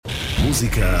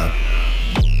המוזיקה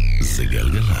זה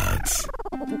גלגלצ.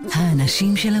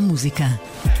 האנשים של המוזיקה,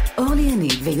 אורלי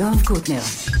יניב ויואב קוטנר,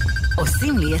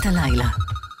 עושים לי את הלילה.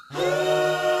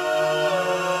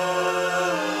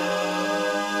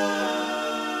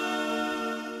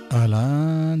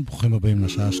 אהלן, ברוכים הבאים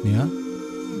לשעה השנייה.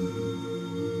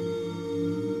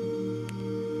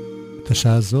 את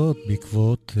השעה הזאת,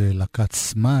 בעקבות להקת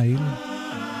סמייל,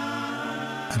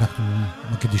 אנחנו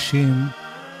מקדישים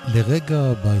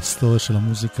לרגע בהיסטוריה של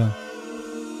המוזיקה,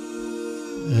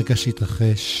 רגע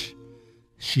שהתרחש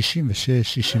 66-67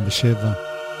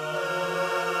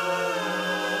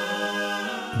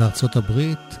 בארצות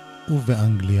הברית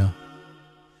ובאנגליה.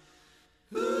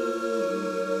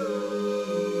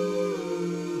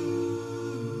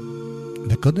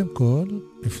 וקודם כל,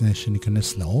 לפני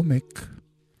שניכנס לעומק,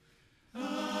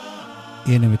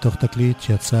 הנה מתוך תקליט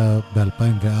שיצא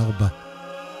ב-2004.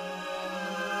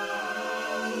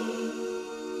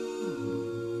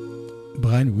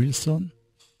 בריין ווילסון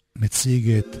מציג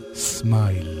את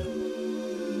סמייל.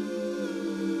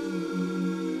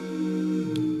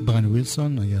 בריין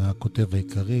ווילסון היה הכותב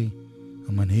העיקרי,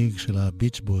 המנהיג של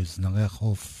הביץ' בויז, נערי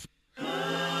החוף.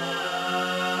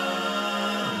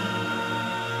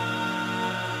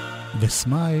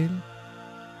 וסמייל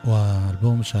הוא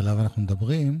האלבום שעליו אנחנו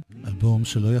מדברים, אלבום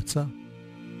שלא יצא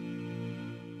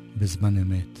בזמן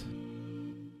אמת.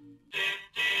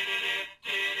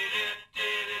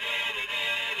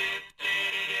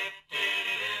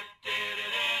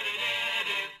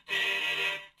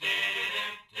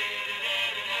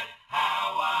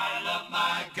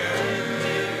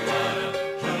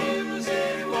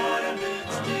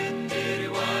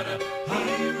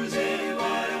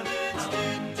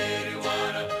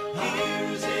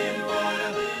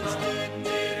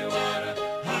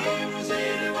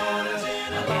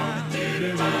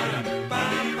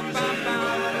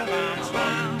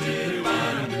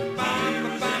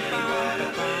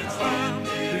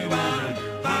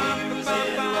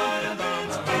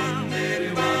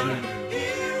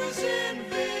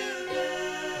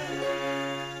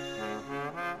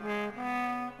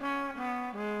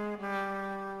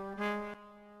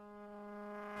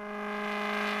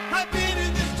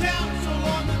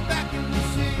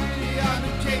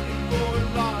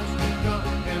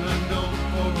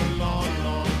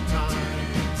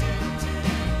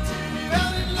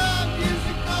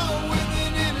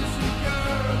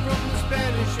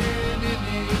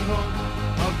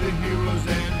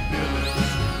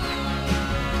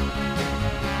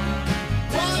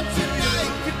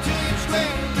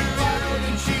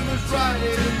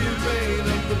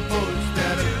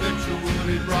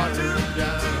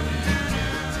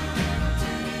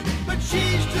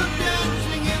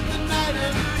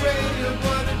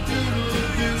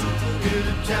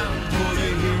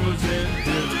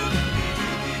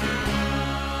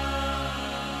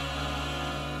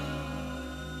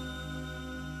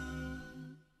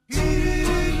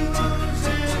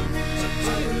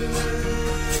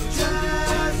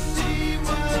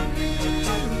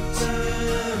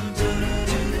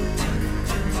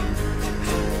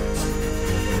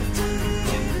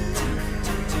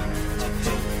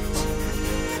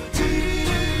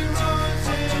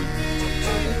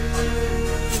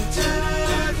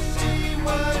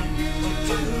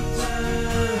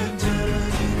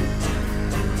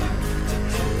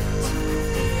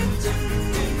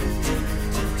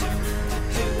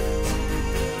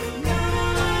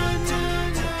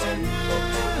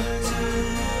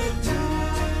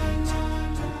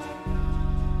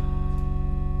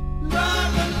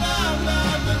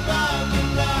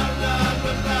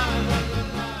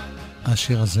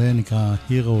 השיר הזה נקרא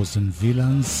Heroes and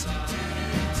Villains,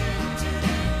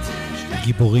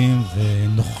 גיבורים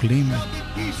ונוכלים.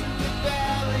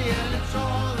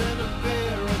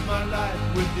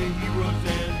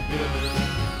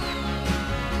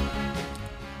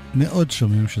 מאוד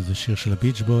שומעים שזה שיר של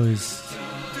הביץ' בויז,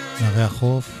 נערי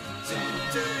החוף.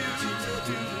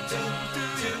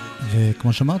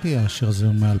 וכמו שאמרתי, השיר הזה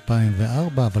הוא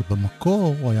מ-2004, אבל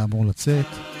במקור הוא היה אמור לצאת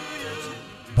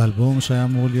באלבום שהיה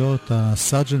אמור להיות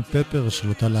הסארג'נט פפר של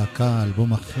אותה להקה,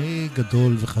 האלבום הכי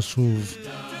גדול וחשוב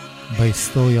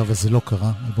בהיסטוריה, וזה לא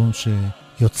קרה. אלבום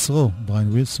שיוצרו, בריין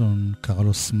ווילסון, קרא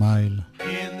לו סמייל.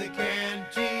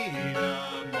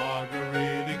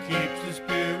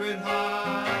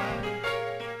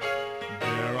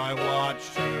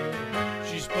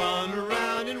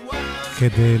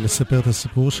 כדי לספר את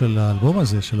הסיפור של האלבום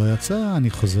הזה שלא יצא, אני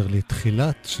חוזר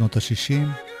לתחילת שנות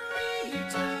ה-60.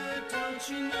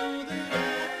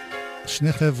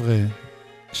 שני חבר'ה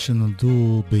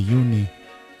שנולדו ביוני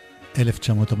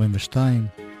 1942,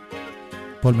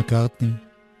 פול מקארטני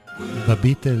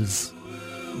בביטלס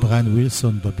בריין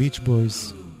ווילסון בביץ'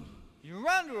 בויז.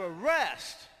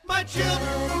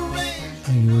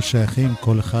 היו שייכים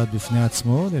כל אחד בפני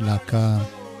עצמו ללהקה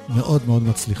מאוד מאוד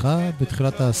מצליחה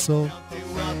בתחילת העשור.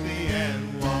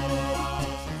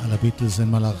 על הביטלס אין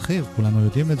מה להרחיב, כולנו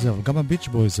יודעים את זה, אבל גם הביץ'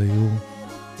 בויז היו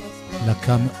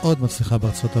להקה מאוד מצליחה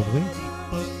בארצות הברית.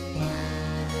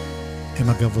 הם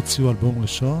אגב הוציאו אלבום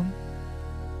ראשון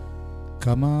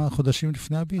כמה חודשים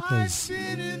לפני הביטלס,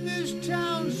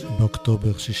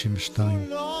 באוקטובר 62.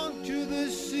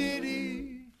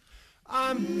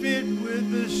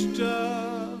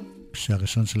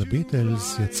 כשהראשון של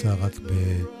הביטלס יצא רק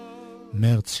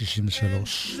במרץ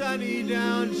 63.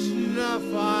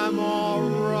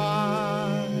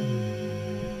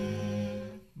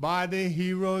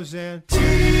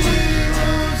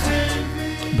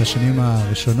 בשנים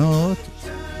הראשונות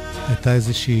הייתה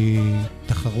איזושהי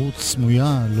תחרות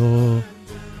סמויה,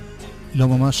 לא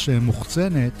ממש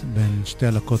מוחצנת בין שתי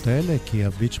הלהקות האלה, כי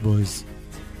הביץ' בויז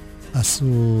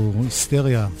עשו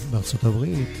היסטריה בארצות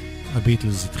הברית,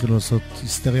 הביטלס התחילו לעשות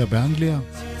היסטריה באנגליה,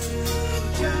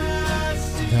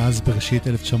 ואז בראשית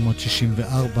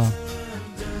 1964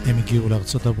 הם הגיעו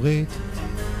לארצות הברית,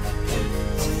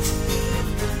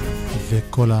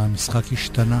 וכל המשחק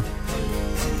השתנה.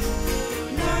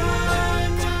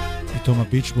 פתאום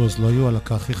הביץ' בויז לא היו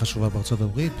הלהקה הכי חשובה בארצות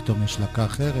הברית, פתאום יש להקה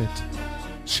אחרת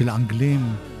של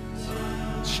אנגלים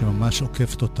שממש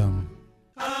עוקפת אותם.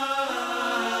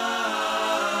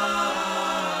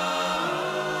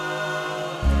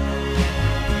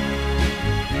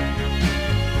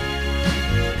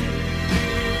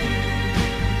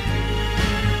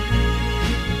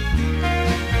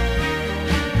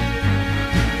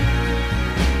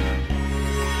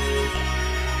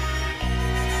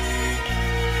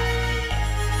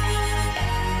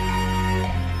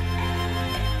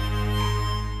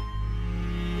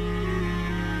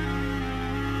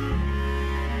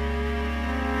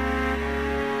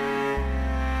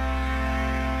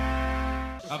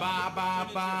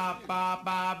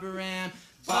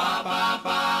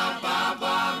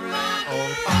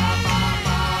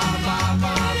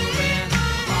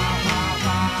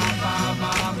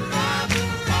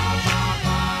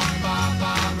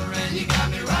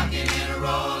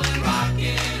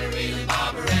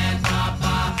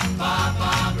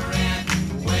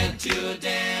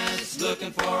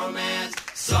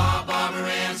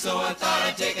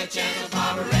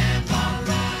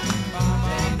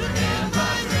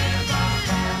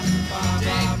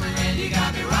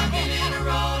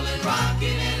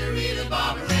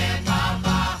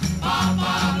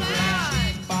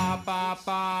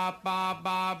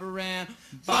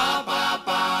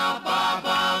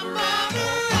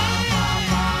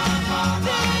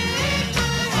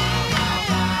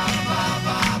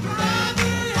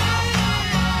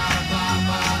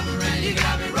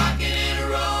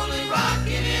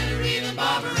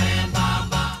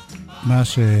 מה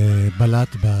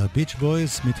שבלט בביץ'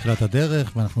 בויז מתחילת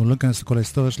הדרך, ואנחנו לא ניכנס לכל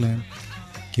ההיסטוריה שלהם,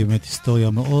 כי באמת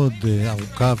היסטוריה מאוד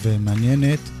ארוכה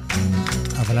ומעניינת,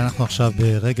 אבל אנחנו עכשיו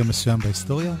ברגע מסוים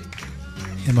בהיסטוריה.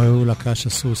 הם היו להקה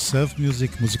שעשו סרף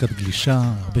מיוזיק, מוזיקת גלישה,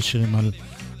 הרבה שירים על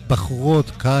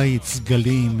בחורות, קיץ,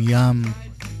 גלים, ים,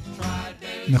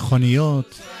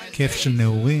 מכוניות, כיף של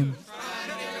נעורים,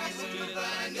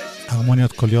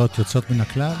 הרמוניות קוליות יוצאות מן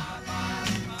הכלל,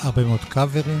 הרבה מאוד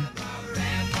קאברים,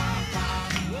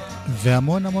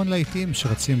 והמון המון להיטים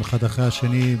שרצים אחד אחרי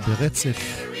השני ברצף.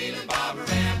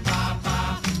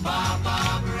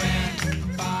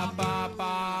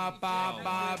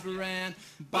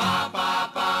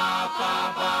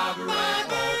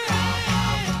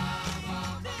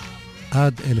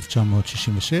 עד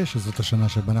 1966, זאת השנה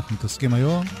שבה אנחנו מתעסקים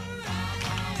היום,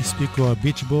 הספיקו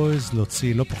הביץ' בויז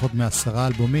להוציא לא פחות מ10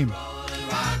 אלבומים.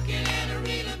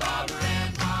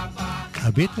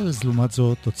 הביטלס לעומת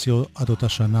זאת הוציאו עד אותה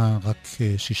שנה רק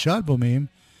 6 אלבומים,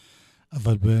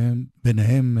 אבל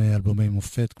ביניהם אלבומי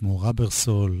מופת כמו רבר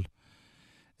סול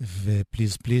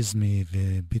ו-Please Please Me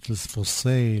ו-Beatles for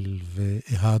Sale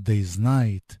ו-A Hard Day's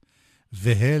Night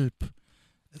ו-Help.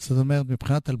 זאת אומרת,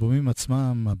 מבחינת אלבומים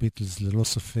עצמם, הביטלס ללא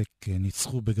ספק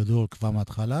ניצחו בגדול כבר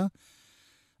מההתחלה,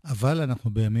 אבל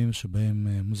אנחנו בימים שבהם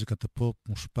מוזיקת הפופ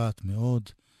מושפעת מאוד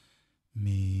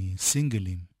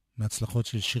מסינגלים, מהצלחות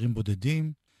של שירים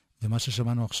בודדים, ומה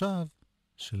ששמענו עכשיו,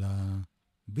 של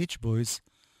הביץ' בויז,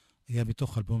 היה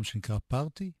מתוך אלבום שנקרא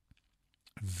פארטי,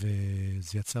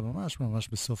 וזה יצא ממש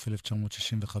בסוף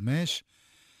 1965,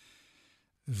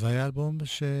 והיה אלבום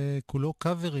שכולו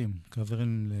קאברים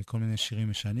לכל מיני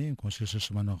שירים ישנים, כמו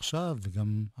ששמענו עכשיו,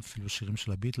 וגם אפילו שירים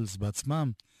של הביטלס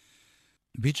בעצמם.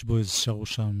 ביץ' בויז שרו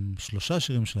שם 3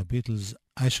 שירים של הביטלס,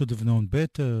 I Should Have Known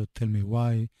Better, Tell Me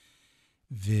Why,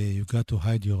 ו-You Got to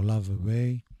Hide Your Love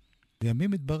Away.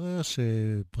 בימים מתברר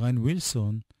שבריין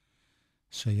ווילסון,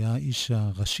 שהיה האיש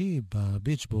הראשי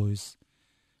בביץ' בויז,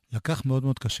 לקח מאוד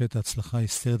מאוד קשה את ההצלחה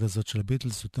ההיסטרית הזאת של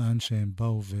הביטלס, הוא טען שהם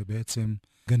באו ובעצם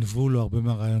גנבו לו הרבה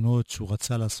מהרעיונות שהוא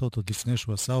רצה לעשות עוד לפני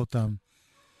שהוא עשה אותם,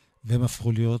 והם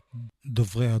הפכו להיות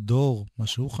דוברי הדור, מה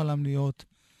שהוא חלם להיות,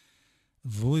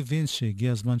 והוא הבין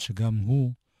שהגיע הזמן שגם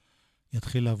הוא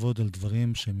יתחיל לעבוד על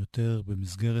דברים שהם יותר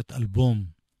במסגרת אלבום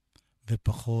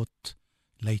ופחות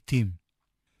לעיתים.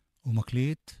 הוא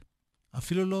מקליט,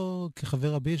 אפילו לא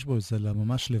כחבר הביץ' בויז, אלא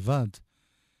ממש לבד,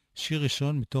 שיר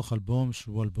ראשון מתוך אלבום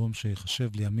שהוא אלבום שיחשב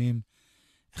לימים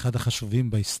אחד החשובים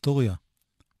בהיסטוריה,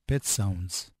 Pet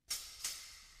Sounds.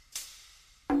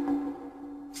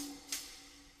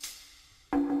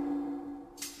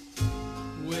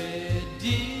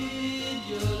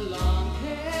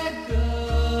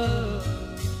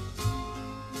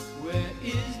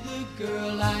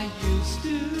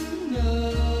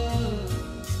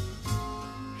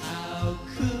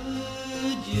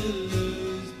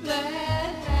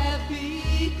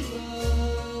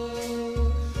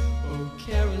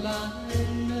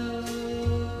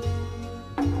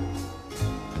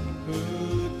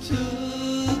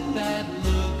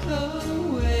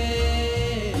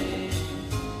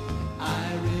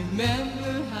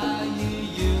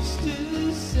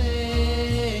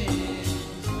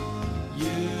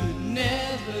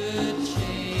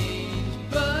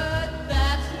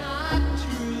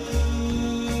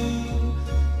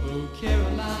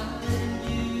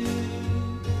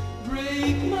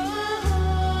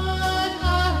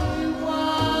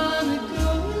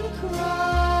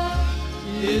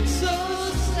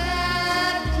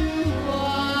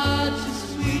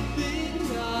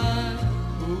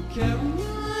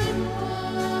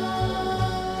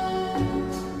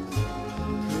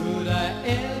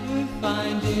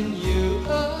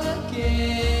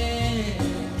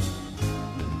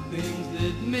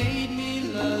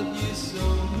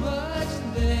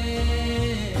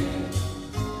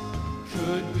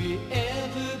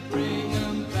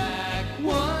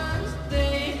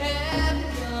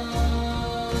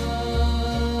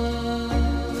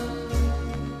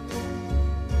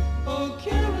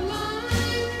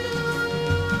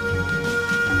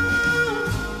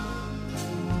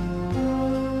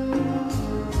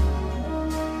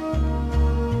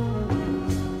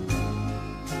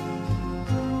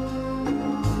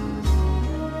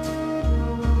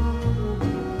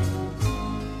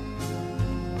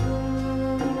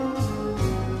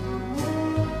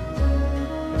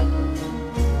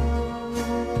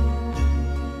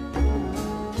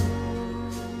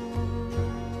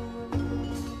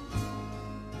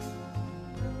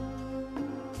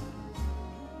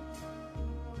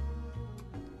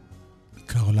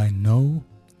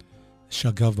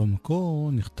 שאגב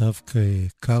במקור נכתב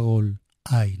כקרול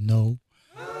I know,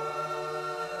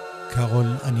 קרול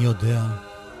אני יודע,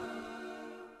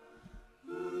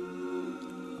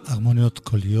 הרמוניות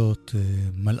קוליות,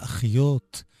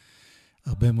 מלאכיות,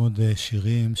 הרבה מאוד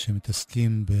שירים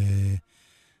שמתעסקים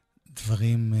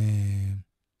בדברים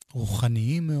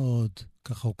רוחניים מאוד,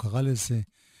 ככה הוא קרא לזה,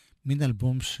 מין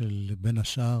אלבום של בין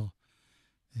השאר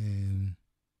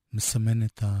מסמן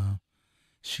את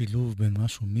שילוב בין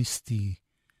משהו מיסטי,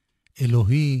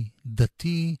 אלוהי,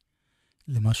 דתי,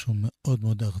 למשהו מאוד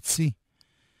מאוד ארצי.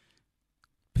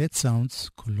 Pet Sounds,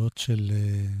 קולות של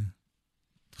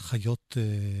חיות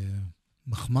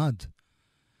מחמד,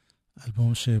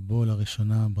 אלבום שבו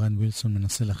לראשונה בריין ווילסון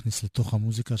מנסה להכניס לתוך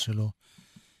המוזיקה שלו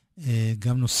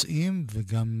גם נושאים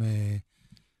וגם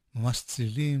ממש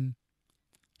צלילים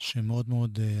שמאוד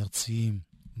מאוד ארציים,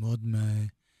 מאוד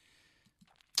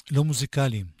לא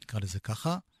מוזיקליים, נקרא לזה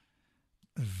ככה,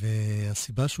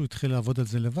 והסיבה שהוא התחיל לעבוד על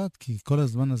זה לבד, כי כל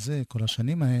הזמן הזה, כל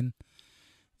השנים ההן,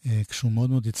 כשהוא מאוד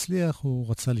מאוד הצליח,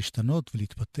 הוא רצה להשתנות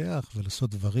ולהתפתח ולעשות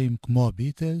דברים כמו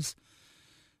הביטלס,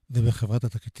 ובחברת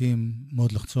התקליטים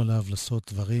מאוד לחצו עליו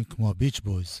לעשות דברים כמו הביץ'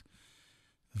 בויז,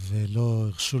 ולא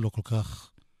הרשו לו כל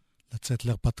כך לצאת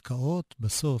להרפתקאות.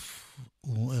 בסוף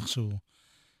הוא איכשהו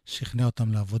שכנע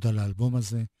אותם לעבוד על האלבום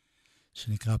הזה,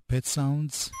 שנקרא Pet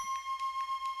Sounds,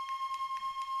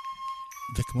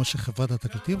 וכמו שחברת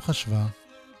התקליטים חשבה,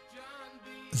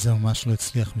 זה ממש לא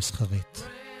הצליח מסחרית.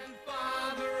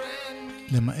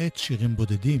 למעט שירים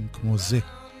בודדים כמו זה.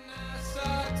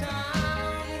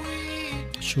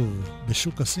 שוב,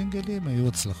 בשוק הסינגלים היו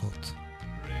הצלחות.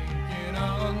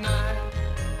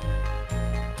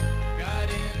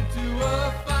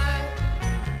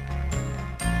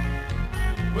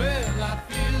 Well, I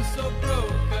feel so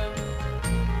broken,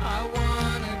 I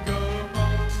wanna go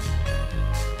home.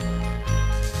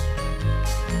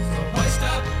 So hoist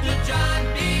up the John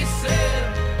D. 7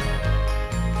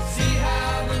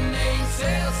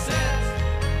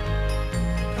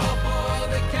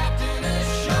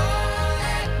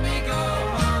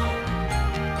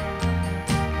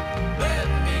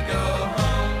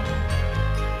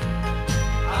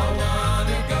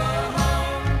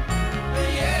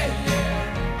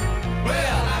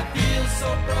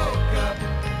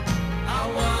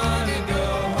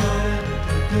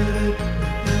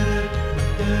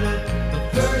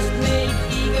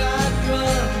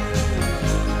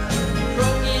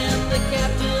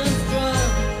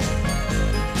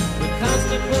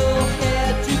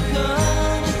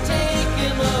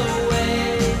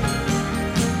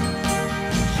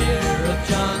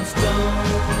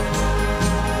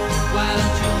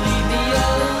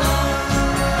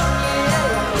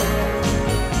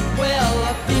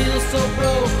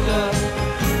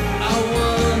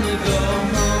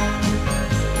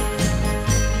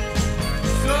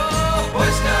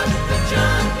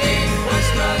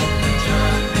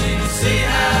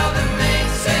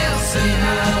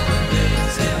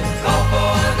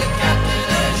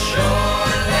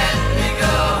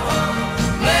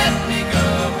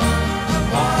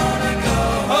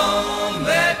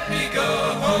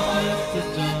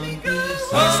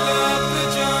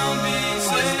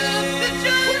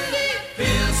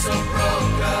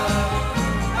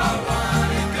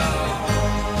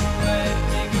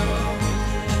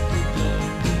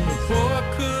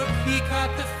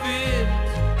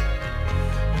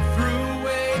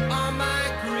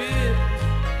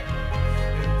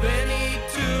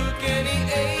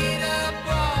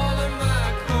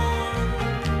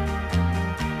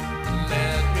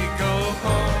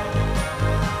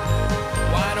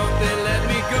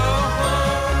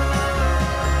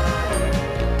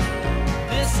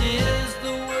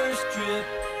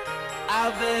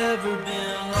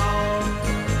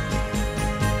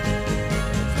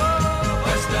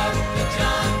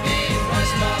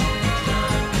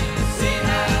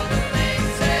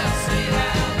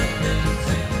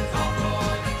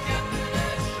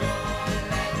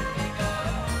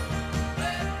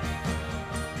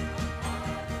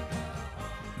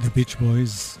 The Beach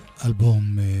Boys,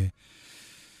 אלבום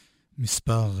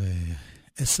מספר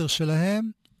 10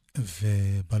 שלהם,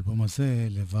 ובאלבום הזה,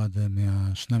 לבד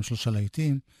מה2-3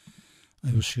 להיטים,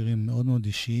 היו שירים מאוד מאוד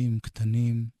אישיים,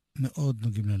 קטנים, מאוד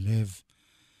נוגעים ללב,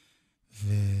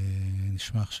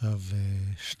 ונשמע עכשיו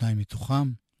 2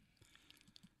 מתוכם.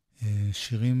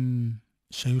 שירים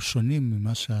שהיו שונים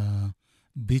ממה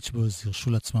שהביץ' בויז הרשו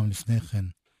לעצמם לפני כן.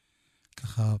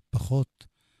 ככה פחות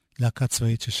להקה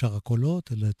צבאית ששר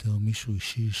הקולות, אלא יותר מישהו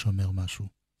אישי שאומר משהו.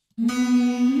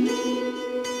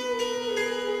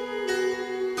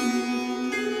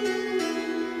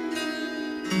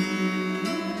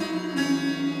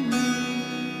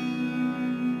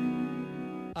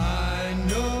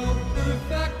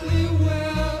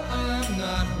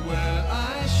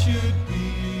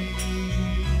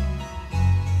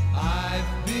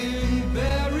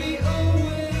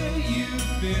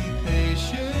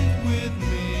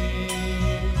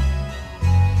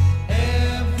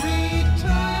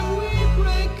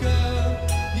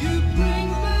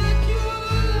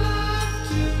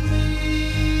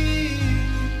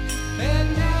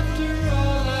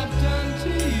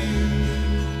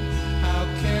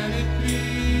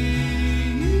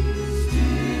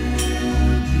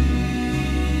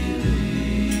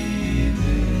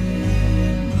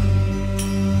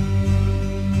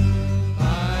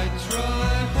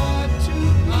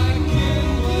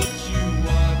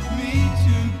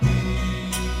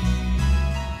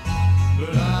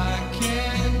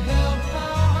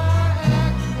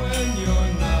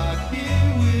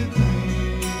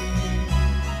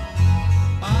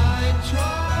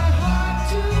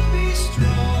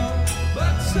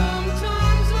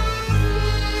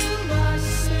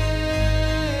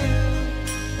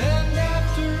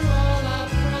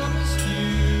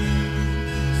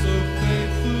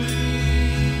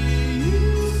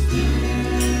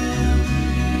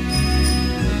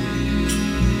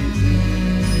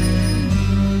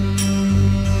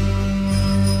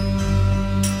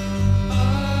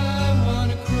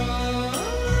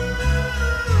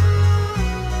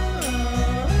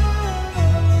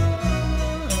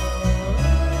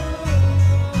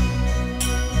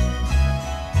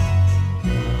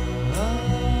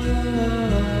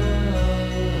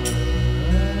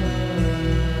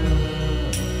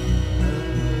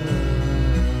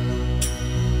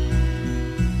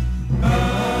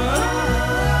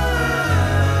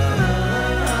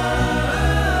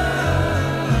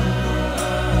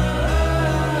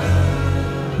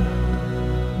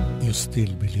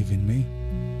 Still Believe in Me,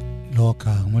 לא רק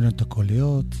ההרמוניות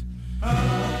הקוליות,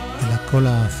 אלא כל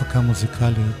ההפקה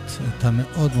המוזיקלית הייתה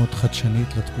מאוד מאוד חדשנית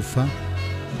לתקופה.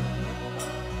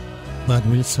 ברד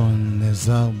ווילסון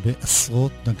נעזר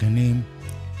בעשרות נגנים,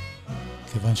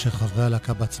 כיוון שחברי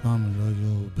הלהקה בעצמם לא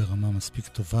היו ברמה מספיק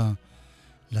טובה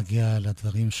להגיע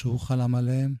לדברים שהוא חלם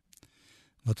עליהם,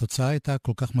 והתוצאה הייתה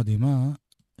כל כך מדהימה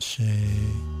שגם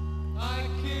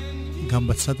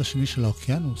בצד השני של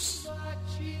האוקיינוס,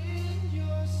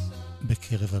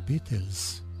 בקרב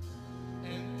הביטלס,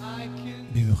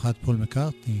 במיוחד פול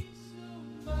מקארטני,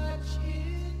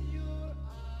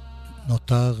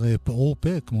 נותר פעור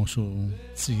פה, כמו שהוא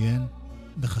ציין,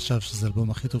 וחשב שזה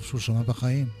האלבום הכי טוב שהוא שמע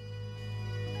בחיים.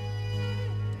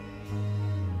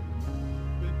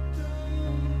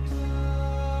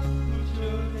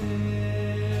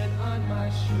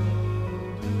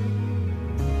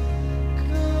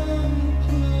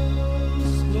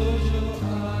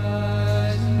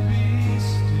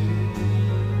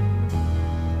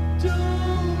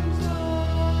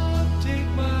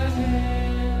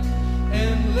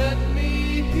 Let me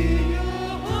hear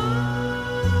your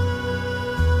heart.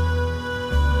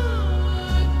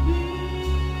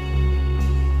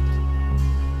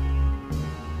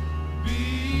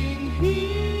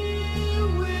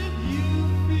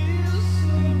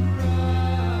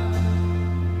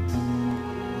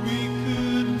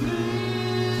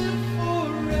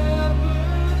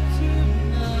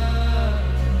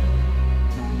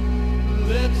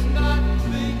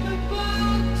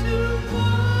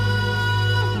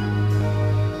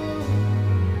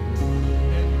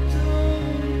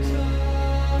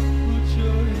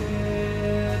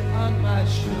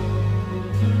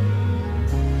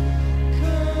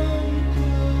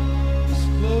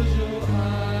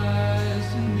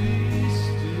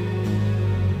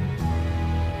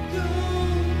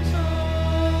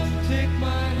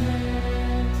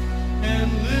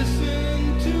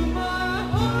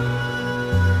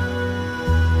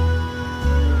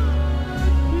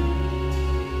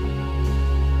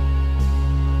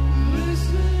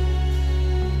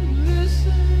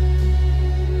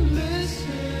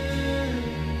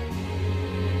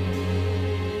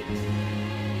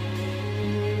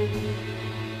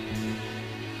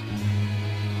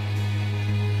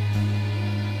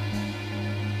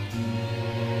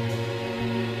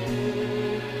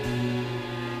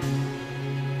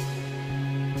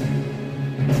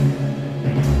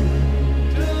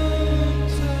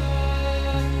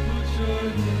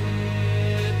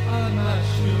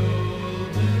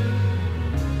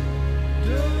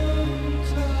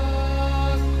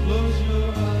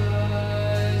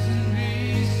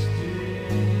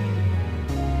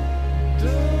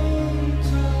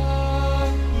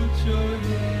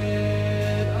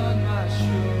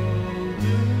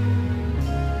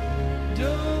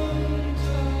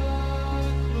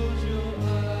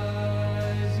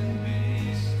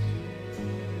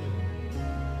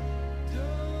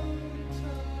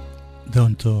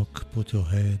 Don't talk, put your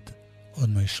head on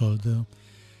my shoulder.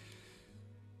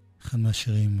 אחד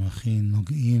מהשירים הכי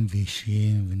נוגעים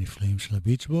ואישיים ונפלאים של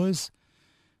הביץ' בויז.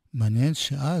 מעניין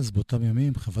שאז, באותם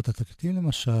ימים, חברת התקליטים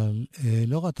למשל,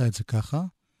 לא ראתה את זה ככה,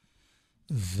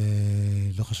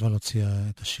 ולא חשבה להוציא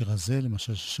את השיר הזה,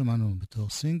 למשל ששמענו בתור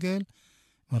סינגל,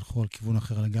 והלכו על כיוון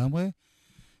אחר לגמרי.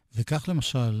 וכך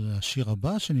למשל, השיר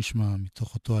הבא שנשמע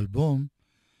מתוך אותו אלבום,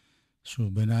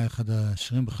 שהוא בעיניי אחד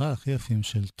השירים בכלל הכי יפים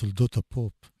של תולדות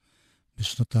הפופ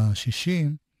בשנות ה-60,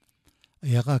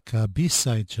 היה רק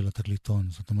הבי-סייד של התקליטון,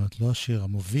 זאת אומרת לא השיר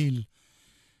המוביל,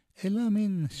 אלא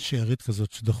מין שארית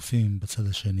כזאת שדוחפים בצד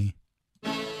השני.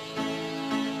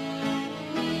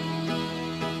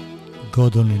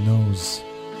 God only knows.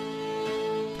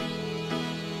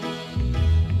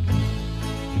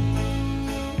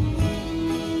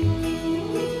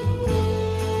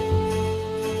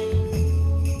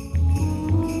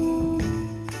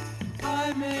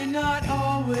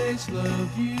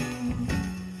 Love you,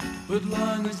 but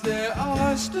long as there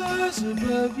are stars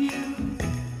above you,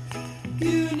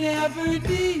 you never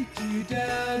need to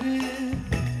doubt it.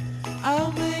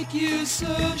 I'll make you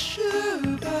so sure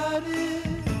about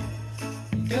it.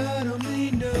 God only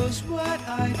knows what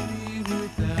I'd be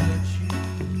without you.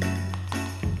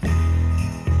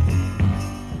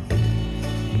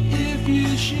 If you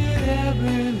should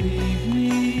ever leave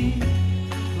me,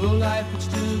 though life would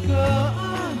still go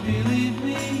on, believe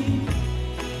me,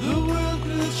 the world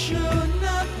could show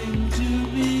nothing to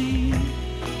me.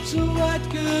 So what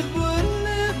good would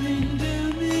living do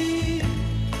me?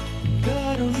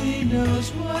 God only knows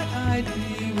what I'd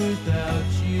be without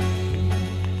you.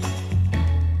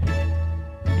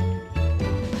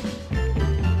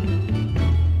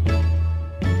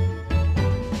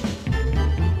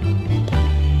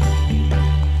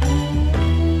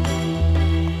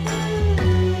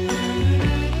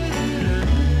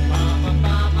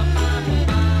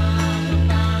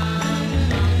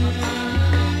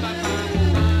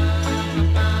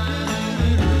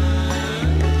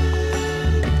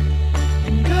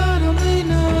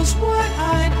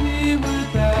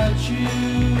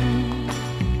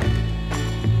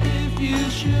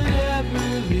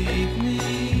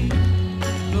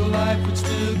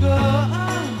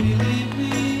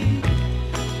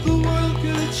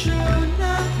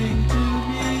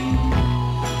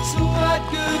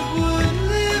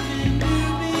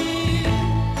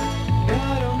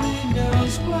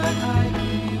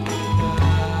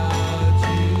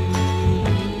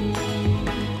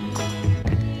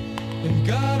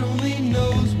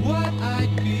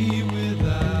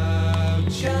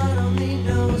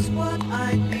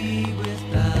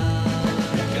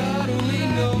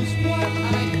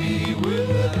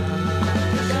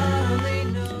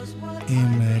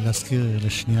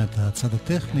 לשנייה את הצד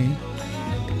הטכני,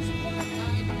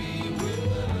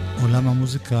 עולם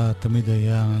המוזיקה תמיד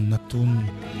היה נתון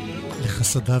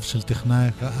לחסדיו של טכנאי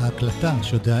ההקלטה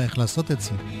שיודע איך לעשות את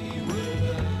זה.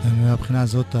 ומהבחינה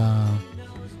הזאת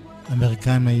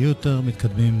האמריקאים היו יותר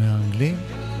מתקדמים מהאנגלים,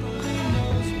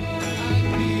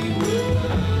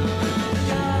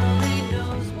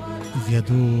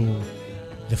 וידעו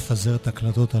לפזר את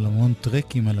ההקלטות על המון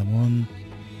טרקים, על המון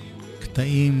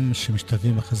קטעים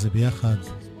שמשתלבים אחרי זה ביחד,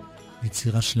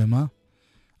 יצירה שלמה.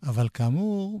 אבל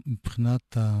כאמור,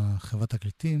 מבחינת חברת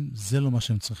תקליטים, זה לא מה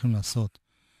שהם צריכים לעשות.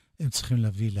 הם צריכים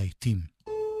להביא להיטים.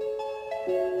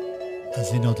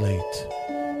 אז הנה עוד להיט.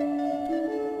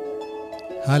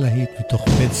 הלהיט מתוך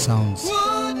Bad Sounds.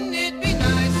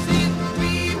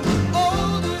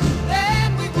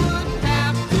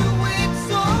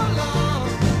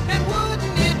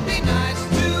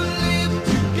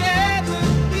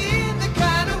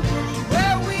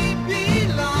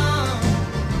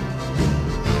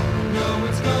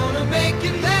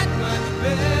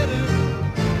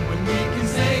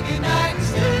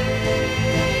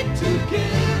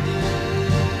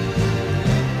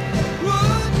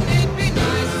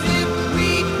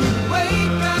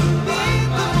 Wait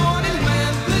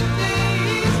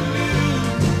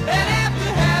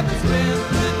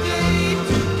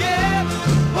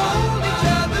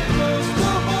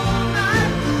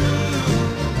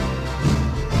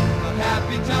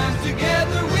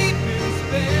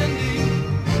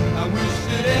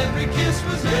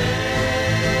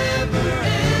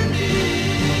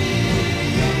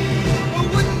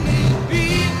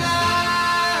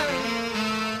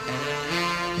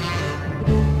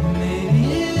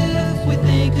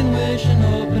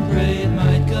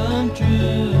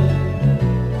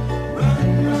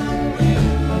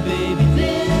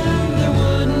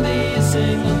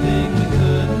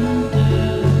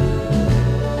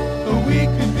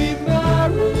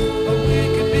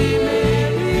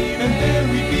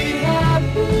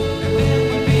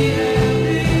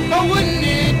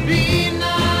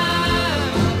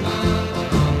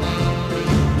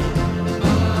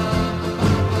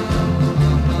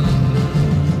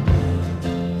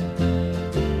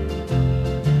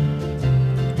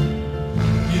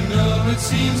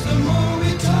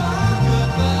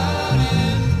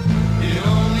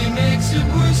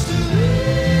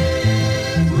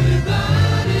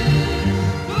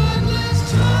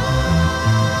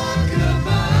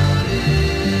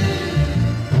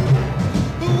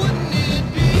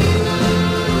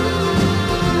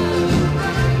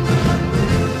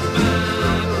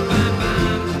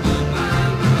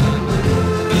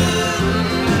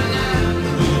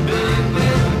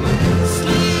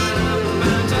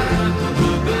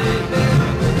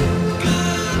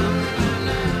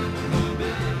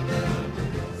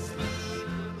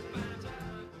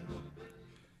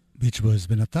ביץ' בויז.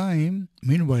 בינתיים,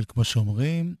 מינווייל, כמו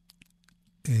שאומרים,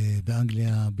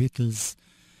 באנגליה הביטלס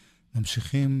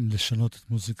ממשיכים לשנות את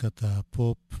מוזיקת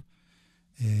הפופ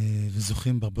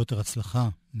וזוכים בהרבה יותר הצלחה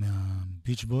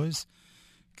מהביץ' בויז,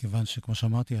 כיוון שכמו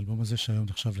שאמרתי, האלבום הזה שהיום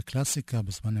נחשב לקלאסיקה,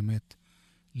 בזמן אמת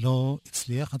לא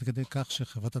הצליח עד כדי כך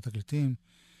שחברת התקליטים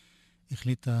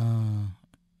החליטה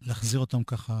להחזיר אותם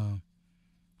ככה,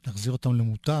 להחזיר אותם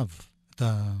למוטב, את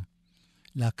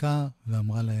הלהקה,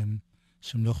 ואמרה להם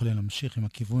שהם לא יכולים להמשיך עם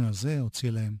הכיוון הזה, הוציא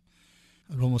להם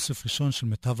אלבום אוסף ראשון של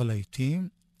מיטב הלהיטים,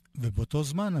 ובאותו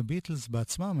זמן הביטלס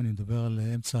בעצמם, אני מדבר על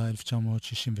אמצע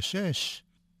 1966,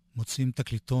 מוצאים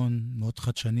תקליטון מאוד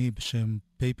חדשני בשם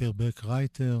פייפרבק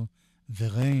רייטר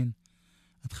וריין,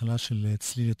 התחלה של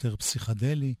צליל יותר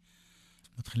פסיכדלי,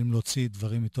 מתחילים להוציא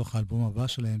דברים מתוך האלבום הבא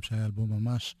שלהם, שהיה אלבום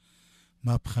ממש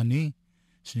מהפכני,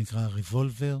 שנקרא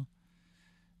ריבולבר,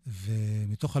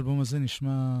 ומתוך האלבום הזה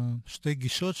נשמע שתי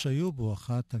גישות שהיו בו,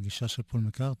 אחת הגישה של פול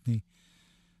מקארטני,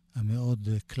 המאוד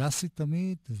קלאסית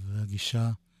תמיד,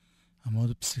 והגישה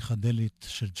המאוד פסיכדלית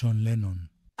של ג'ון לנון.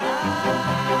 Look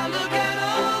at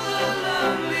all the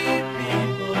lovely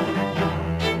people.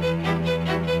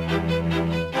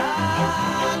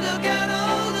 Look at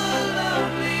all the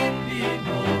lovely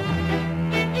people.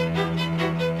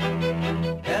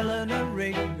 Eleanor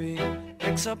Rigby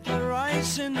picks up the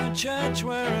rice in the church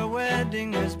where a wedding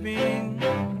has been.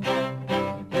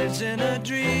 Lives in a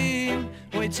dream,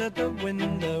 waits at the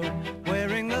window,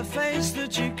 wearing the face that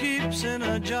she keeps in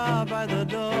a jar by the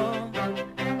door.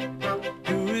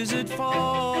 Who is it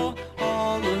for?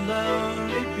 All the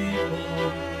lonely people.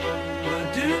 Where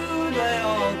do they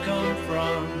all come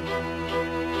from?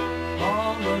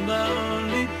 All the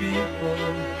lonely people.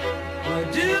 Where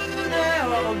do they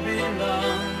all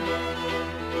belong?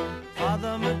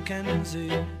 Father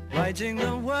Mackenzie, writing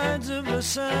the words of a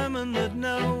sermon that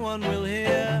no one will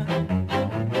hear.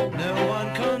 No one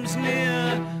comes near,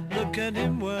 look at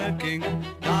him working,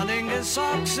 darning his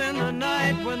socks in the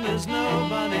night when there's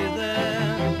nobody there.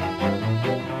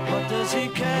 What does he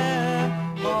care?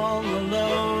 All the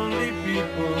lonely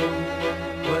people,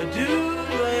 where do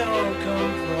they all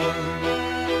come from?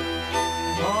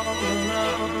 All the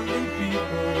lonely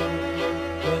people,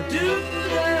 where do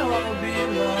they all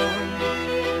belong?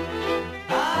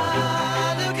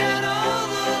 Look at all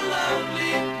the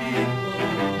lovely people.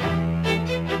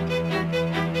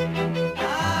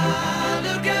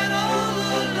 Look at all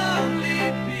the lovely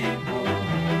people.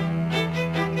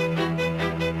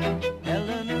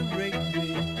 Eleanor Rigby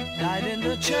died in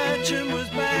the church and was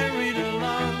buried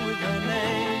along with her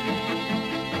name.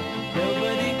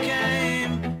 Nobody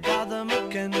came, Father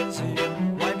Mackenzie,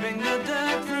 wiping the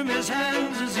dirt from his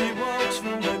hands as he walks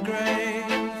from the grave.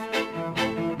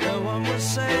 No one was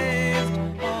saved,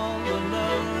 all the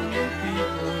lonely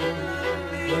people.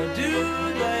 Where do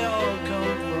they all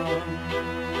come from?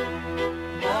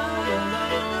 All the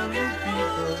lonely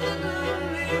people.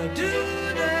 Where do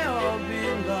they all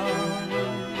belong?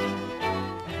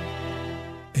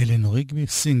 אלנור ריגבי,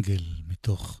 סינגל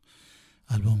מתוך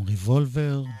אלבום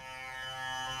ריבולבר.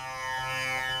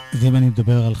 ואם אני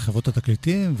מדבר על חברות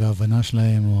התקליטים וההבנה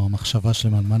שלהם או המחשבה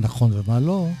שלהם על מה נכון ומה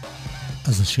לא,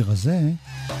 אז השיר הזה,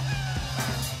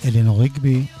 אלנור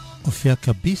ריגבי, הופיע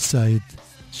כבי-סייד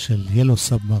של ילו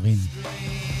סאבמרין.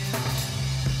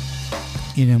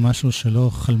 הנה משהו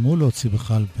שלא חלמו להוציא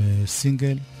בכלל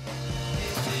בסינגל.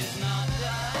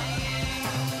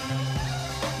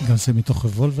 גם זה מתוך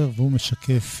ריבולבר, והוא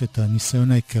משקף את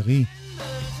הניסיון העיקרי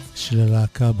של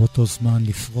הלהקה באותו זמן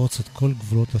לפרוץ את כל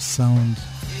גבולות הסאונד,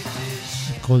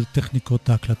 את כל טכניקות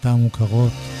ההקלטה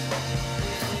המוכרות,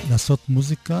 לעשות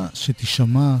מוזיקה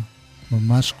שתשמע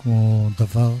ממש כמו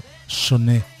דבר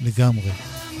שונה לגמרי.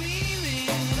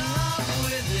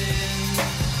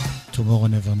 Tomorrow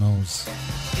Never Knows.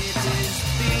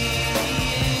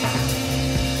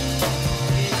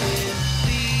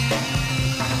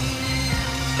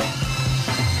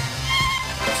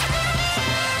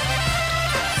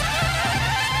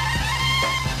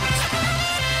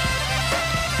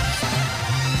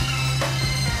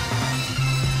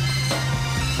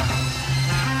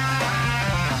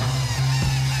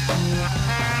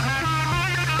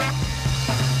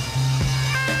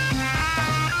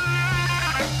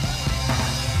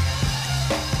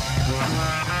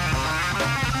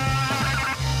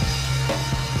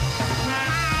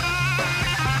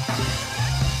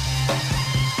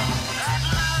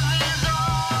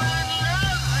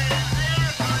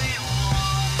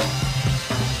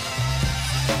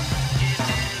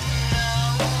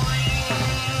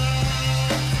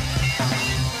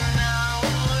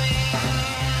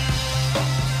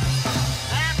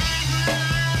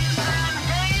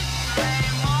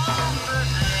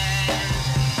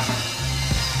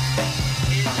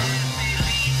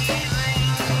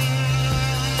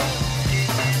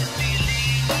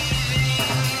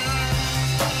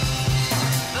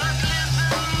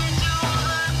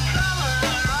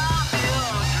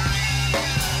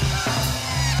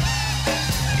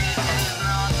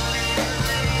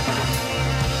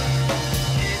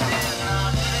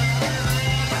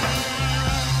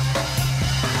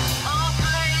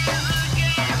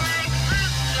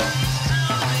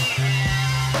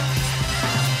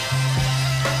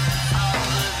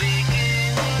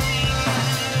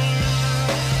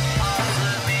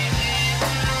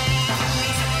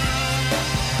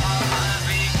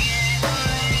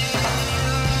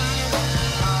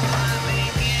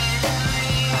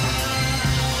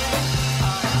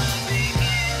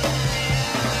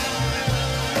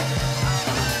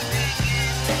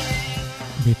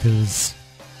 ביטלס.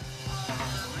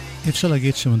 אי אפשר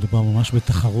להגיד שמדובר ממש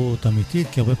בתחרות אמיתית,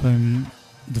 כי הרבה פעמים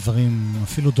דברים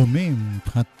אפילו דומים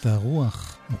מבחינת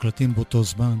הרוח מוקלטים באותו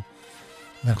זמן,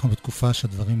 ואנחנו בתקופה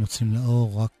שהדברים יוצאים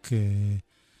לאור רק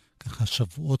ככה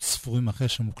שבועות ספורים אחרי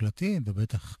שמוקלטים,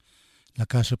 ובטח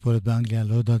להקה שפועלת באנגליה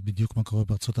לא יודעת בדיוק מה קורה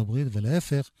בארצות הברית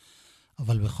ולהפך,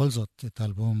 אבל בכל זאת את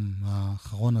האלבום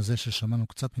האחרון הזה ששמענו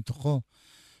קצת מתוכו,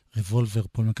 ריבולבר,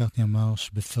 פול מקרטני אמר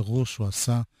שבפירוש הוא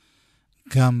עשה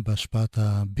גם בהשפעת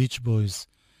הביץ' בויז,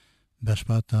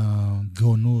 בהשפעת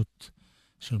הגאונות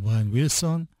של בריאן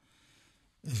ווילסון,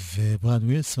 ובריאן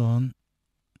ווילסון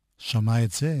שמע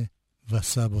את זה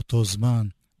ועשה באותו זמן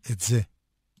את זה.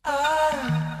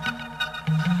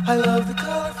 I love the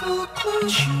colorful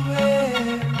clothes she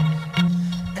wears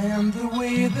and the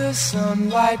way the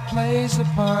sunlight plays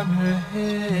upon her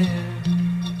hair.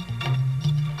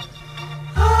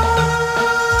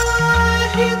 I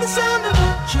hear the sound of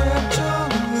a gentle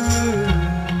word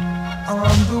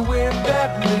on the wind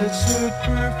that lifts her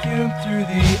perfume through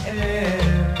the air.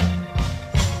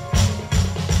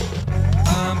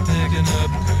 I'm picking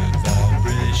up good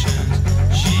vibrations.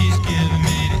 She's giving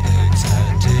me the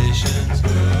excitations.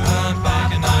 I'm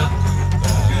picking up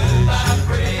good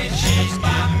vibrations. She's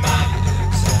giving me the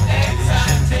excitations.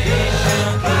 I'm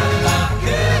picking up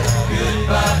good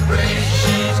vibrations.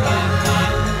 She's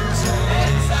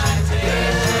giving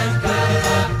me the excitations. Picking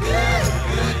up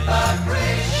good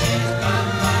vibrations.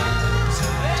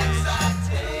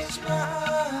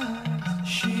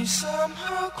 She's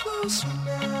somehow closer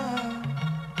now.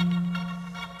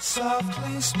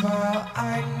 Softly smile,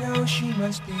 I know she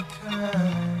must be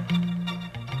kind.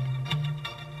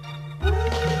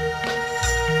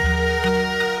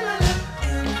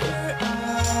 In her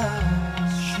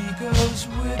eyes, she goes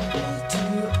with me to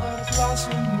a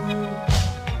blossom room.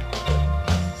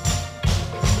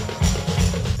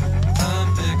 I'm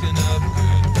picking up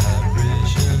good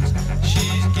vibrations.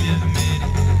 She's giving me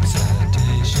the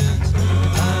excitations.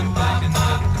 I'm picking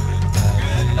up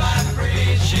good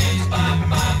vibrations. She's giving me the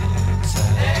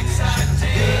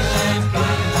excitations.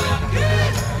 Picking up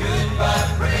good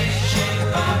vibrations.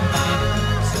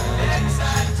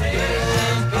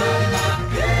 Excitations. Picking up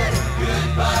good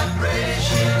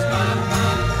vibrations.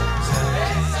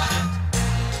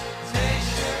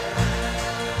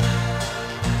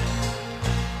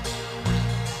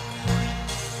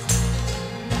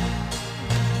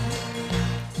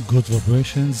 Good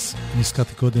Vibrations.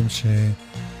 נזכרתי קודם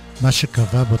שמה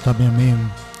שקבע באותם ימים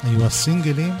היו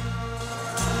הסינגלים.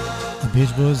 הביץ'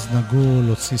 בויז נהגו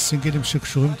להוציא סינגלים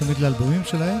שקשורים תמיד לאלבומים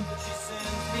שלהם.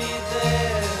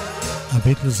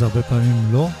 הביטלס הרבה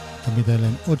פעמים לא, תמיד היה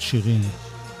להם עוד שירים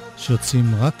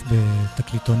שיוצאים רק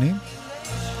בתקליטונים.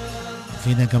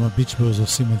 והנה גם הביץ' בויז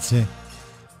עושים את זה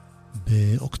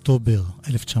באוקטובר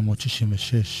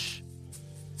 1966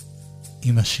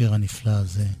 עם השיר הנפלא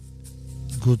הזה,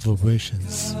 Good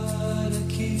Vibrations.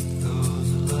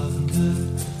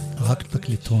 רק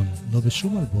תקליטון, לא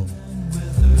בשום אלבום.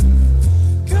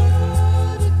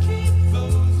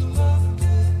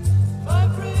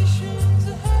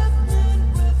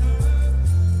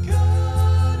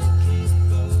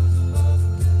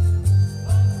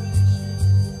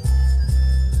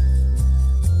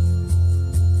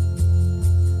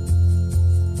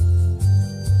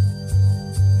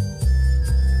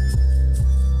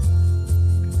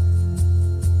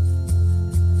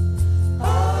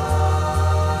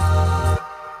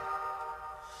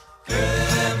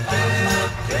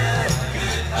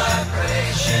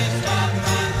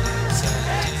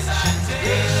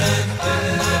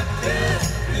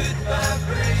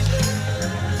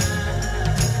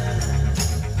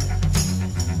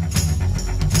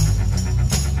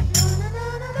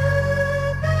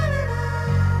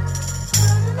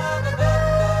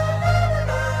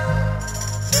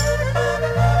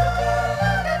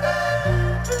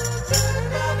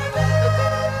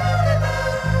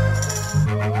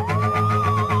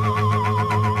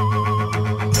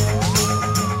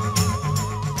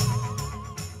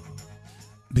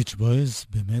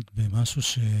 משהו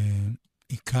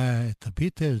שעיקה את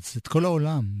הביטלס, את כל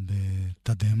העולם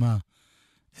בתדהמה,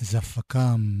 איזו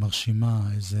הפקה מרשימה,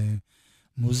 איזו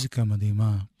מוזיקה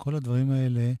מדהימה. כל הדברים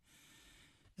האלה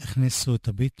הכניסו את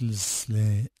הביטלס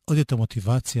לעוד יותר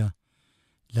מוטיבציה,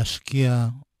 להשקיע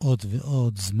עוד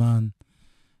ועוד זמן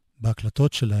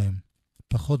בהקלטות שלהם,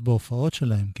 פחות בהופעות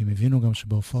שלהם, כי הם הבינו גם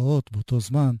שבהופעות, באותו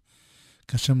זמן,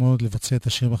 קשה מאוד לבצע את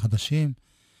השירים החדשים,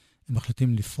 הם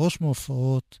מחליטים לפרוש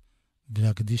מהופעות,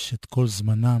 ולהקדיש את כל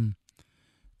זמנם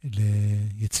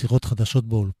ליצירות חדשות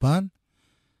באולפן.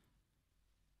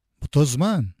 באותו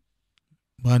זמן,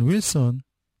 בריאן ווילסון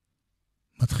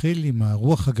מתחיל עם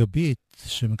הרוח הגבית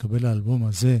שמקבל האלבום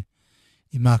הזה,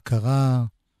 עם ההכרה,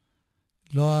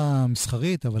 לא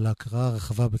המסחרית, אבל ההכרה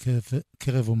הרחבה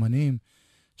בקרב אומנים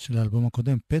של האלבום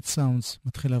הקודם, Pet Sounds,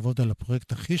 מתחיל לעבוד על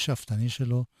הפרויקט הכי שאפתני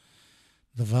שלו,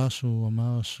 דבר שהוא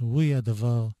אמר שהוא יהיה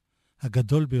הדבר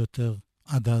הגדול ביותר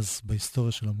עד אז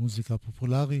בהיסטוריה של המוזיקה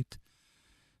הפופולרית.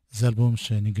 זה אלבום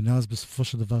שנגנז בסופו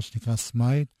של דבר שנקרא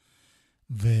סמייל,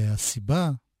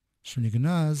 והסיבה שהוא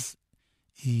נגנז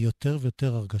היא יותר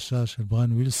ויותר הרגשה של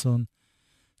בריאן ווילסון,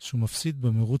 שהוא מפסיד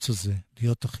במרוץ הזה,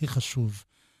 להיות הכי חשוב,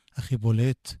 הכי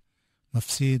בולט,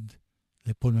 מפסיד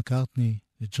לפול מקארטני,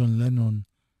 לג'ון לנון,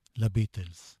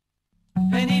 לביטלס.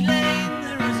 Penny Lane,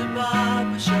 there is a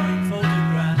barber showing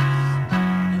photographs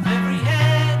of every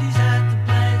head he's had the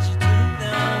pleasure to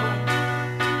know,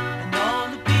 and all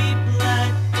the people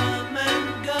that come and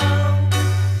go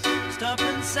stop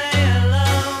and say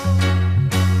hello.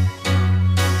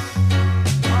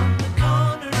 On the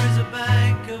corner is a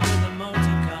banker with a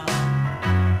motor car,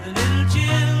 the little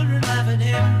children laughing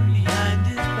him behind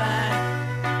his back,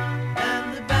 and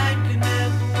the banker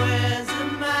never wears a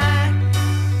mask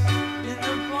in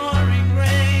the pouring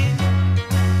rain.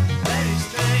 Very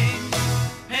strange.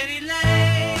 Penny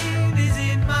Lane is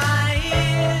in my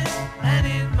ears and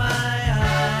in my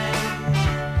eyes.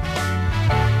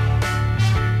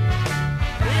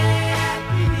 There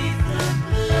beneath the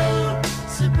blue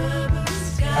suburban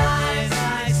skies,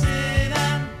 I sit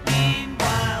and lean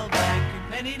while back in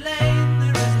Penny Lane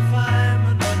there is a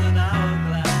fireman on an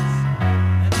hourglass,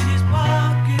 and in his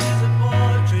pocket is a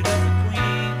portrait of a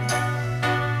queen.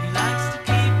 He likes to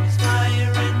keep his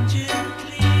fire engine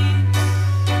clean.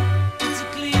 It's a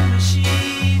clean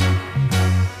machine.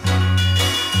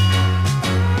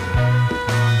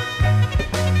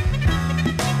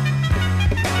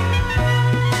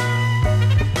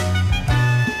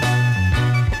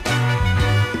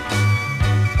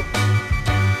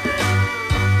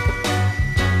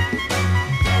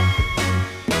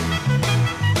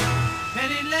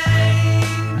 Penny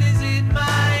Lane is in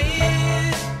my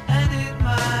ears and in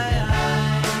my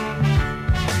eyes.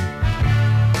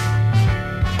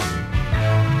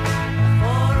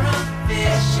 For a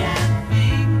fish and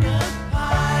finger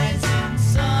pies in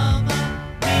summer,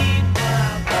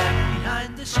 meanwhile back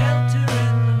behind the shelter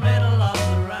in the middle of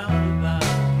the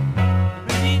roundabout, the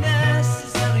pretty nurse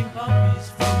is selling puppies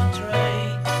from a tray,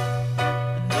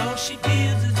 and though she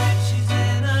feels as if she's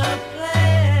in a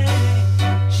play,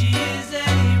 she is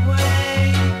anyway.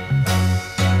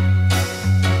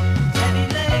 Penny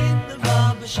Lane, the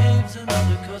barber shaves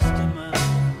another customer.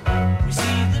 We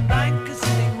see the banker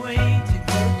sitting waiting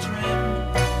for a trim,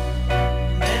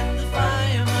 and then the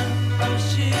fireman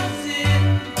rushes in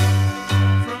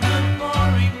from the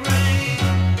pouring rain.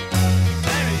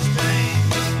 Very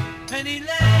strange. Penny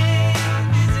Lane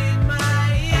is in my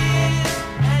ears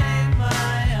and in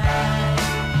my eyes.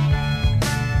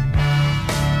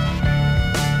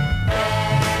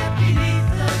 There beneath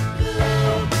the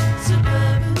blue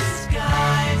suburban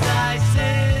skies, I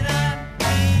sit and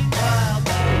lean while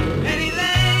back. Penny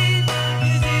Lane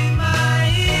is in my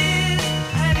ears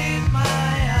and in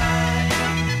my eyes.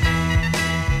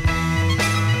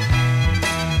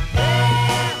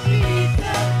 There beneath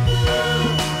the blue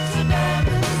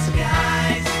suburban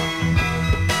skies,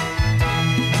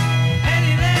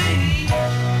 Penny Lane.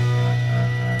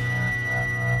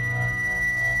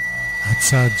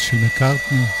 הצד של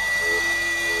מקארטני,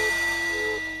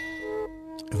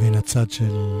 והנה הצד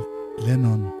של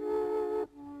לנון.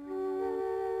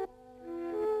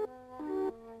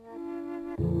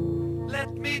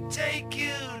 Let me take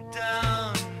you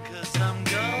down, 'cause I'm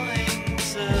going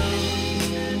to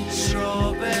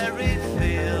strawberry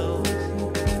fields.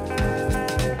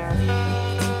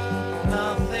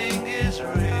 Nothing is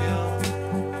real,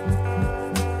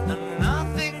 and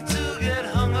nothing to get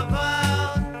hung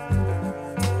about.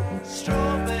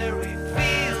 Strawberry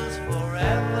fields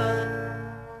forever.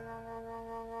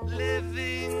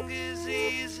 Living is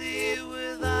easy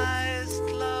with eyes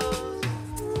closed.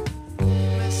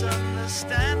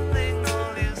 Misunderstanding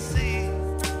all you see.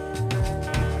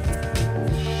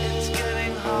 It's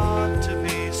getting hard to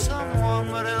be someone,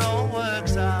 but it all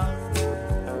works out.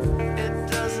 It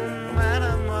doesn't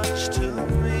matter much to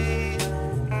me.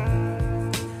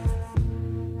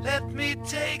 Let me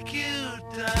take you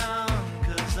down,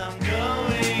 'cause I'm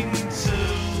going to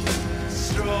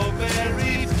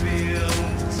strawberry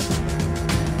fields.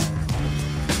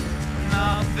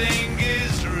 Nothing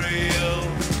is real,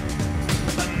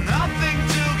 and nothing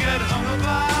to get hung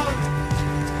about.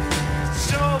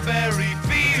 Strawberry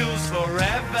fields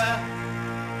forever.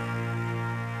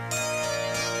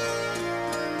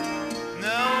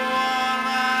 No one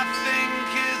I think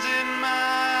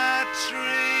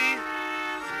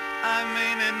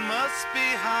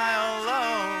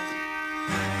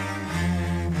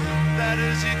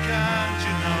you can't,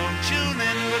 you know, tune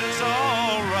in, but it's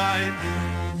all right.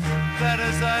 That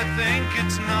is, I think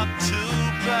it's not too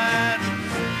bad.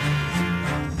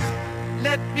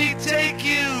 Let me take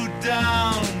you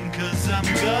down, 'cause I'm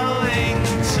going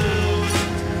to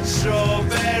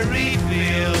strawberry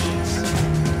fields.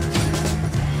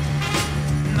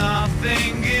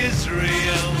 Nothing is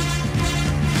real,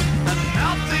 and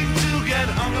nothing to get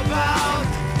hung about.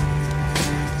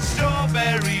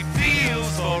 Strawberry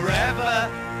fields forever.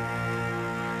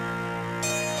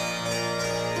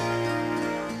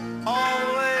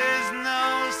 Always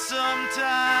know,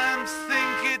 sometimes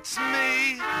think it's me,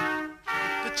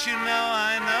 but you know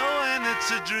I know when it's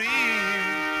a dream.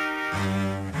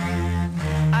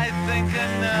 I think I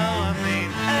know, I mean,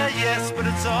 yes, but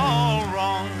it's all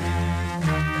wrong.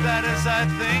 That is, I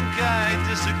think I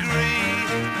disagree.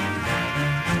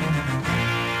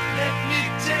 Let me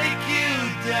take you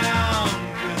down,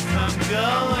 'cause I'm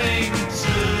going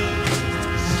to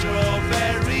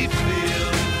strawberry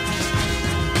fields.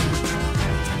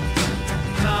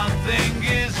 Nothing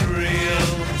is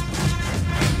real,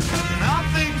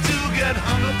 nothing to get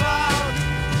hung about.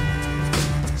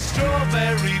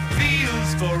 Strawberry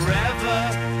fields forever.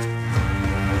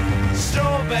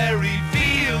 Strawberry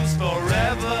fields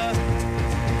forever.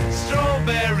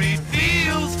 Strawberry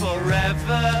fields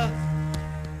forever.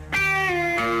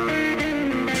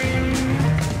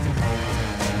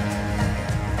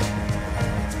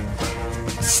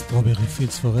 Strawberry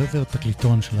Fields Forever,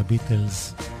 תקליטון של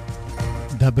הביטלס.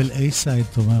 דאבל איי-סייד,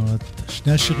 זאת אומרת,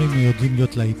 שני השירים יודעים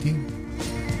להיות להיטים.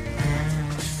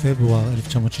 פברואר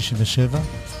 1967.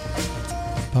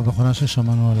 פעם האחרונה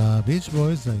ששמענו על הביץ'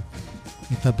 בויז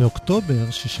הייתה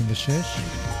באוקטובר 66.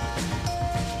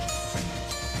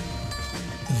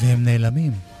 והם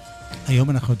נעלמים. היום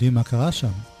אנחנו יודעים מה קרה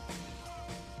שם.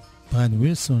 בריאן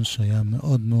ווילסון, שהיה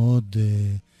מאוד מאוד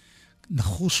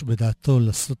נחוש בדעתו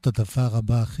לעשות את הדבר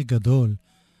הבא הכי גדול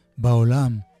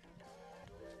בעולם,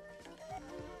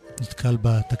 נתקל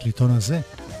בתקליטון הזה.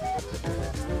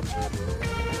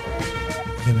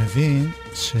 ומבין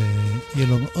שיהיה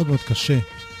לו מאוד מאוד קשה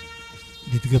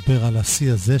להתגבר על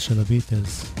השיא הזה של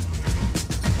הביטלס.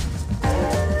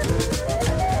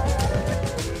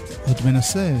 עוד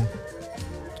מנסה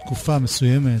תקופה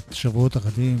מסוימת, שבועות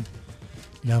אחדים,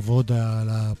 לעבוד על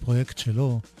הפרויקט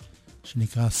שלו,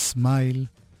 שנקרא סמייל,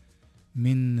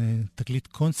 מין תקליט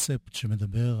קונספט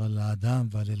שמדבר על האדם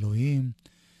ועל אלוהים.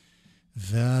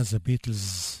 ואז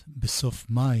הביטלס בסוף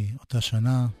מאי, אותה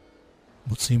שנה,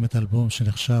 מוציאים את האלבום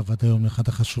שנחשב עד היום לאחד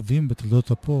החשובים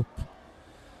בתולדות הפופ,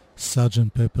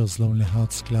 סארג'נט פפרס לונלי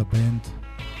הארטס קלאב בנד.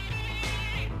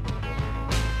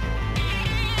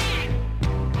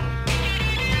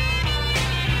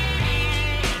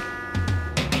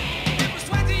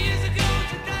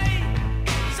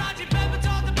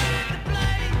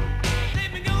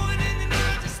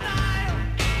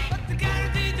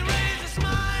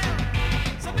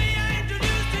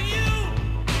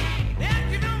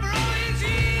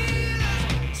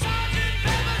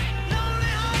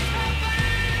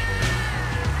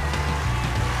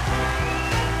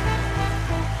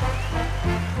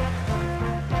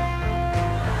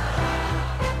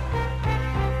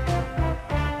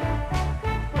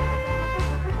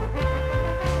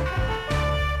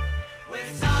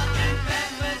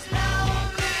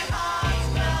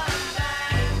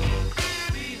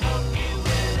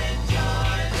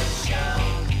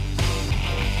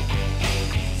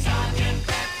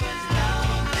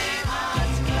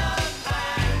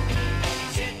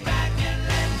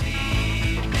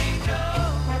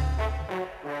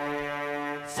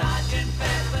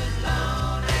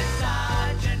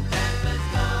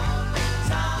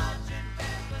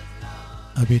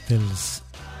 הביטלס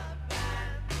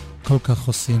כל כך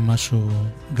עושים משהו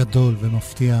גדול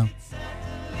ומפתיע,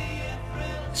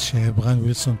 שבריאן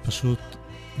ווילסון פשוט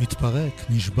מתפרק,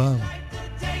 נשבר.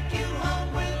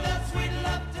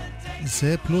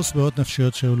 זה פלוס בעוד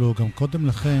נפשיות שהיו לו גם קודם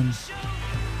לכן,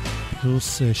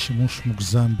 פלוס שימוש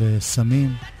מוגזם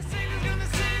בסמים.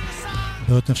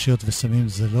 בעוד נפשיות וסמים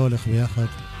זה לא הולך ביחד.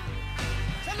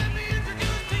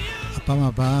 הפעם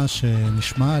הבאה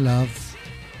שנשמע עליו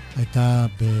הייתה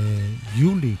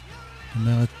ביולי, זאת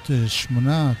אומרת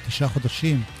 8-9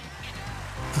 חודשים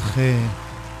אחרי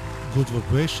Good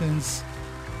Vibrations,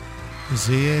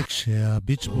 וזה יהיה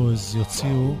כשהביץ' בויז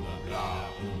יוציאו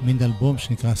מין אלבום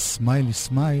שנקרא סמיילי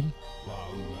סמייל,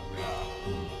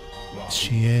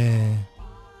 שיהיה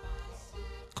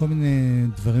כל מיני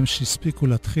דברים שהספיקו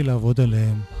להתחיל לעבוד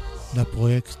עליהם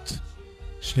לפרויקט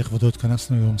שלכבודו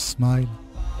התכנסנו היום, סמייל.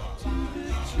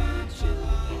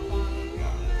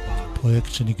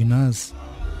 פרויקט שנגנז.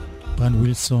 בריאן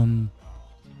ווילסון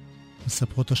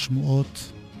מספרות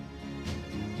השמועות,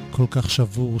 כל כך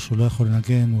שבור שהוא לא יכול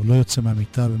לנגן, הוא לא יוצא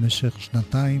מהמיטה במשך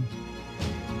 2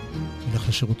 הולך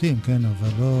לשירותים, כן, אבל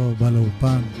לא בא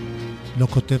לאולפן, לא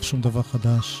כותב שום דבר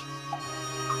חדש.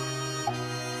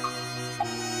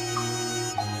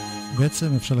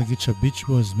 בעצם אפשר להגיד שהביץ'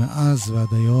 בויז מאז ועד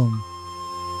היום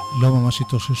לא ממש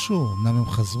התאוששו, אמנם הם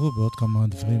חזרו בעוד כמה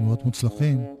דברים מאוד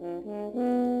מוצלחים,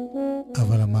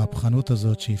 אבל המהפכנות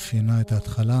הזאת שאפיינה את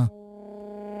ההתחלה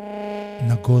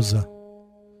נגוזה.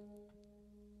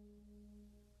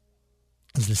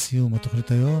 אז לסיום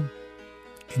התוכנית היום,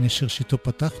 הנה שיר שאיתו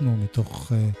פתחנו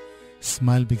מתוך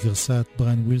סמייל בגרסת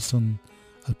בריין ווילסון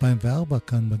 2004,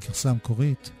 כאן בגרסה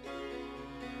המקורית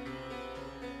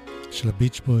של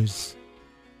הביץ' בויז,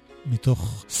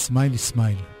 מתוך סמיילי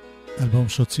סמייל, אלבום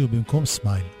שהוציאו במקום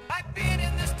סמייל.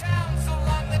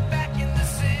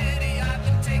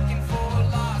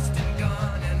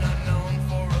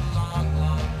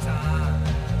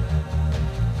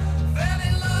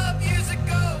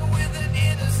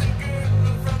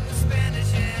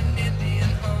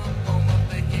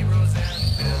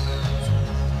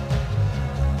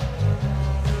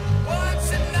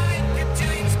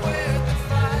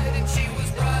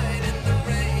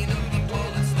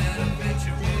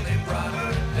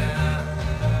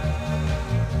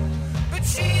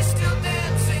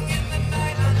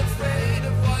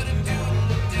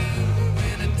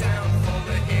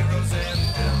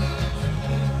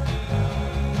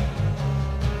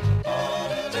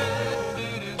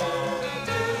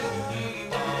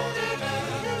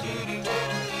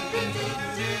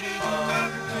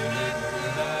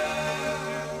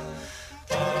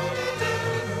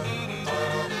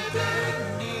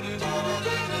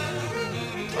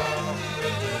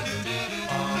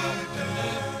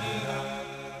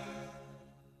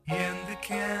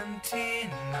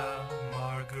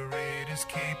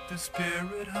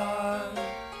 Spirit high.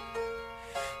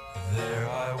 There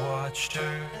I watched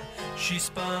her. She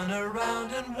spun around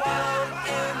and wound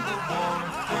in the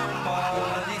warmth. Her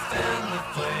body fanned the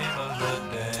flame of the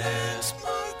dance.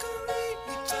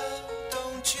 Margarita,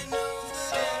 don't you know the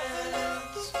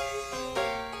dance?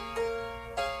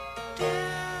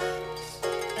 Dance.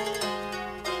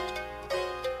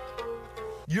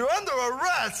 You're under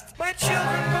arrest. My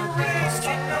children were raised,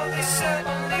 you know they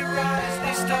suddenly rise.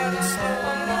 They started slow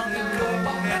along the go,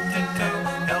 head to toe,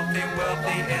 healthy,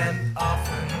 wealthy, and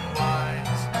often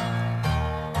wise.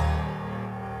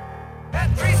 At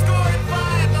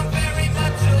 75, I'm very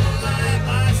much alive.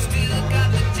 I still got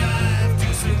the jive to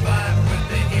survive with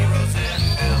the heroes and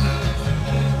villains.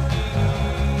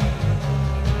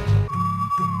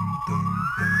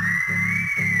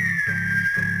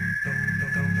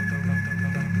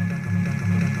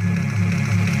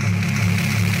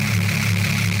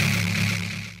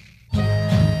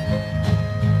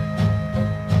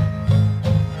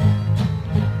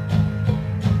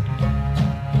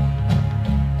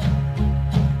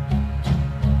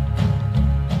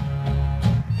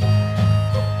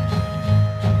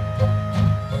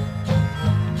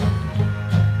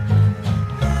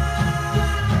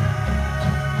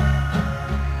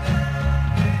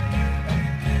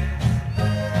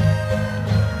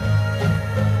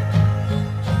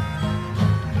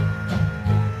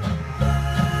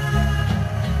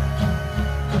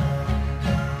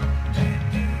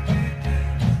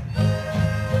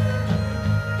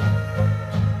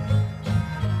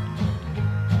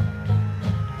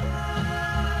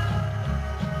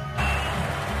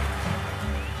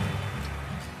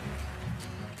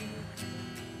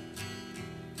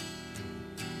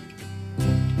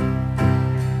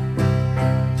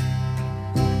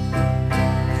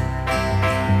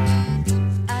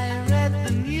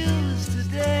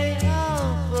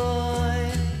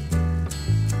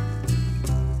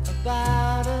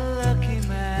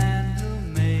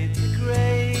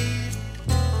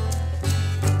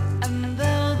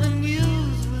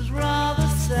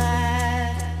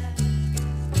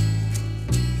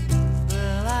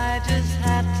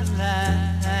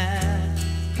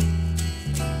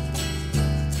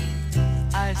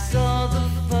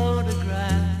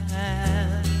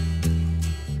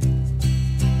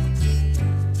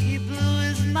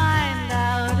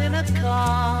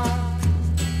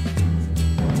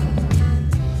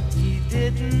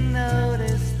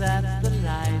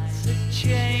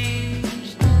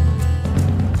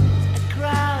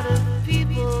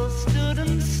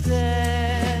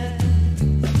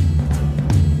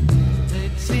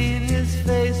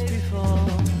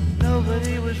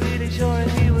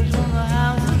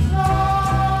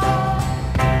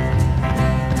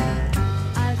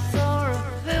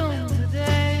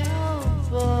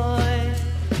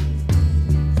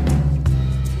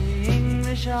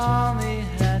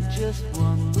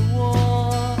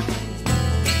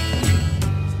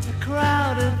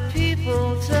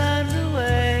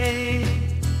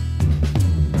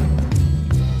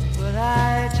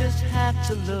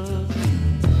 to look.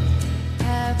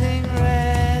 Having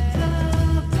read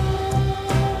the book,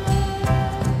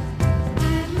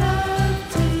 I'd love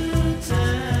to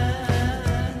turn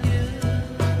you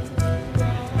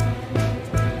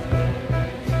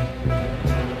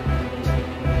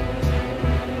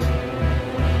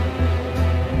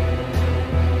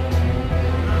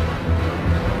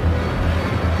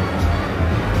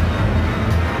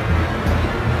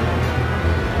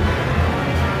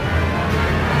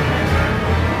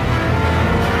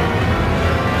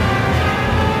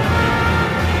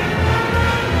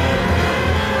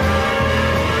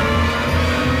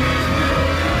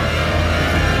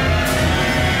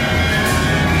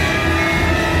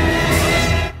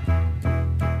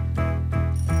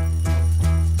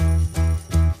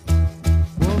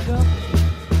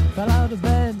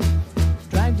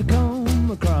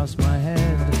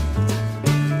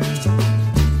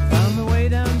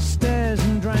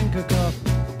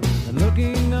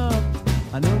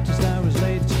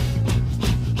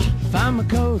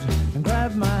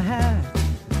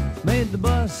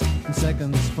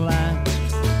seconds flat.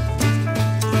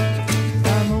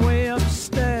 Found my way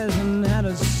upstairs and had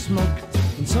a smoke,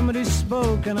 and somebody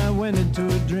spoke and I went into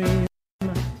a dream.